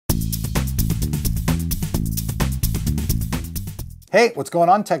Hey, what's going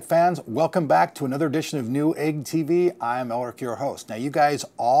on, tech fans? Welcome back to another edition of Newegg TV. I'm Elric, your host. Now, you guys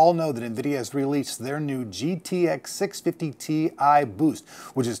all know that NVIDIA has released their new GTX 650 Ti boost,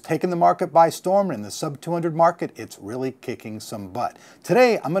 which has taken the market by storm. And in the sub-200 market, it's really kicking some butt.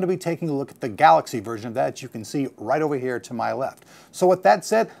 Today, I'm going to be taking a look at the Galaxy version of that you can see right over here to my left. So with that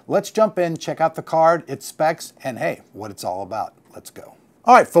said, let's jump in, check out the card, its specs, and hey, what it's all about. Let's go.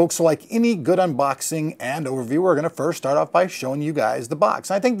 All right, folks, so like any good unboxing and overview, we're going to first start off by showing you guys the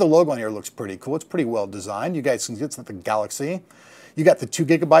box. I think the logo on here looks pretty cool. It's pretty well designed. You guys can see it's the Galaxy. You got the 2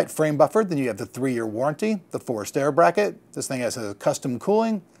 GB frame buffer, then you have the 3-year warranty, the forced air bracket. This thing has a custom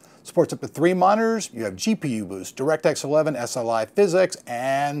cooling, supports up to 3 monitors. You have GPU boost, DirectX 11, SLI physics,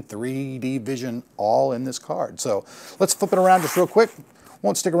 and 3D vision all in this card. So let's flip it around just real quick.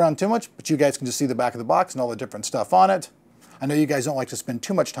 Won't stick around too much, but you guys can just see the back of the box and all the different stuff on it. I know you guys don't like to spend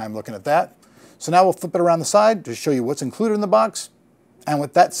too much time looking at that. So now we'll flip it around the side to show you what's included in the box. And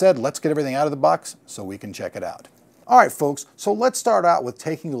with that said, let's get everything out of the box so we can check it out. All right, folks, so let's start out with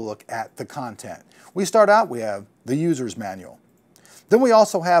taking a look at the content. We have the user's manual. Then we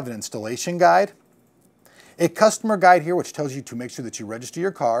also have an installation guide, a customer guide here which tells you to make sure that you register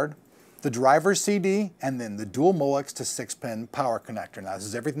your card, the driver's CD, and then the dual Molex to 6-pin power connector. Now, this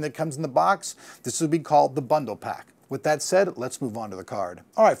is everything that comes in the box. This would be called the bundle pack. With that said, let's move on to the card.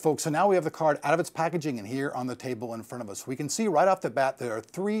 All right, folks, so now we have the card out of its packaging and here on the table in front of us. We can see right off the bat there are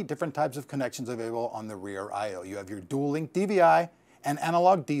 3 different types of connections available on the rear I/O. You have your dual link DVI, an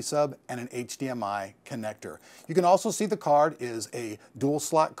analog D-sub, and an HDMI connector. You can also see the card is a dual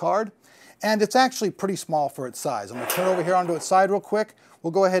slot card, and it's actually pretty small for its size. I'm gonna turn over here onto its side real quick.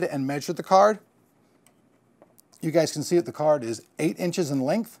 We'll go ahead and measure the card. You guys can see that the card is 8 inches in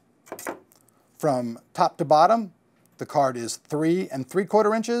length from top to bottom. The card is 3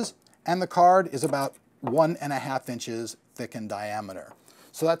 3/4 inches, and the card is about 1.5 inches thick in diameter.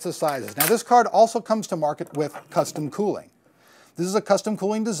 So that's the sizes. Now this card also comes to market with custom cooling. This is a custom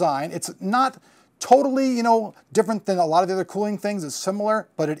cooling design. It's not totally, different than a lot of the other cooling things. It's similar,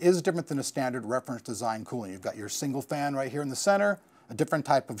 but it is different than a standard reference design cooling. You've got your single fan right here in the center, a different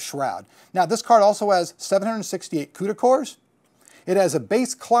type of shroud. Now this card also has 768 CUDA cores. It has a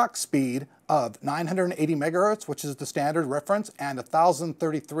base clock speed of 980 megahertz, which is the standard reference, and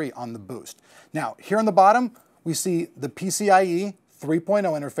 1033 on the boost. Now, here on the bottom, we see the PCIe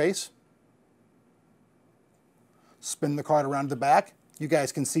 3.0 interface. Spin the card around the back. You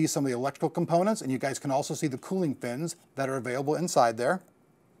guys can see some of the electrical components, and you guys can also see the cooling fins that are available inside there.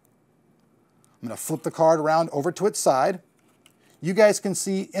 I'm going to flip the card around over to its side. You guys can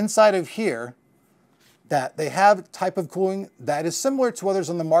see inside of here that they have a type of cooling that is similar to others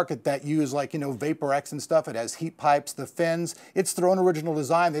on the market that use VaporX and stuff. It has heat pipes, the fins. It's their own original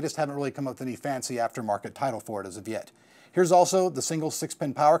design. They just haven't really come up with any fancy aftermarket title for it as of yet. Here's also the single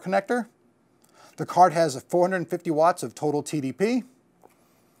 6-pin power connector. The card has 450 watts of total TDP.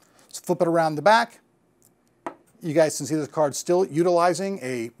 Let's flip it around the back. You guys can see this card still utilizing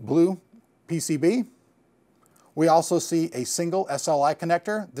a blue PCB. We also see a single SLI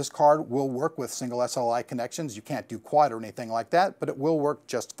connector. This card will work with single SLI connections. You can't do quad or anything like that, but it will work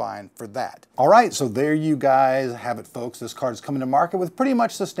just fine for that. All right, so there you guys have it, folks. This card is coming to market with pretty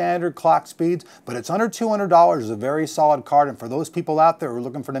much the standard clock speeds, but it's under $200. It's a very solid card, and for those people out there who are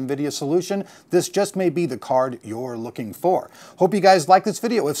looking for an NVIDIA solution, this just may be the card you're looking for. Hope you guys like this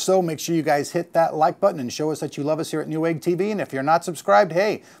video. If so, make sure you guys hit that like button and show us that you love us here at Newegg TV, and if you're not subscribed,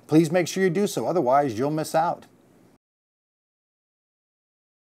 hey, please make sure you do so. Otherwise, you'll miss out.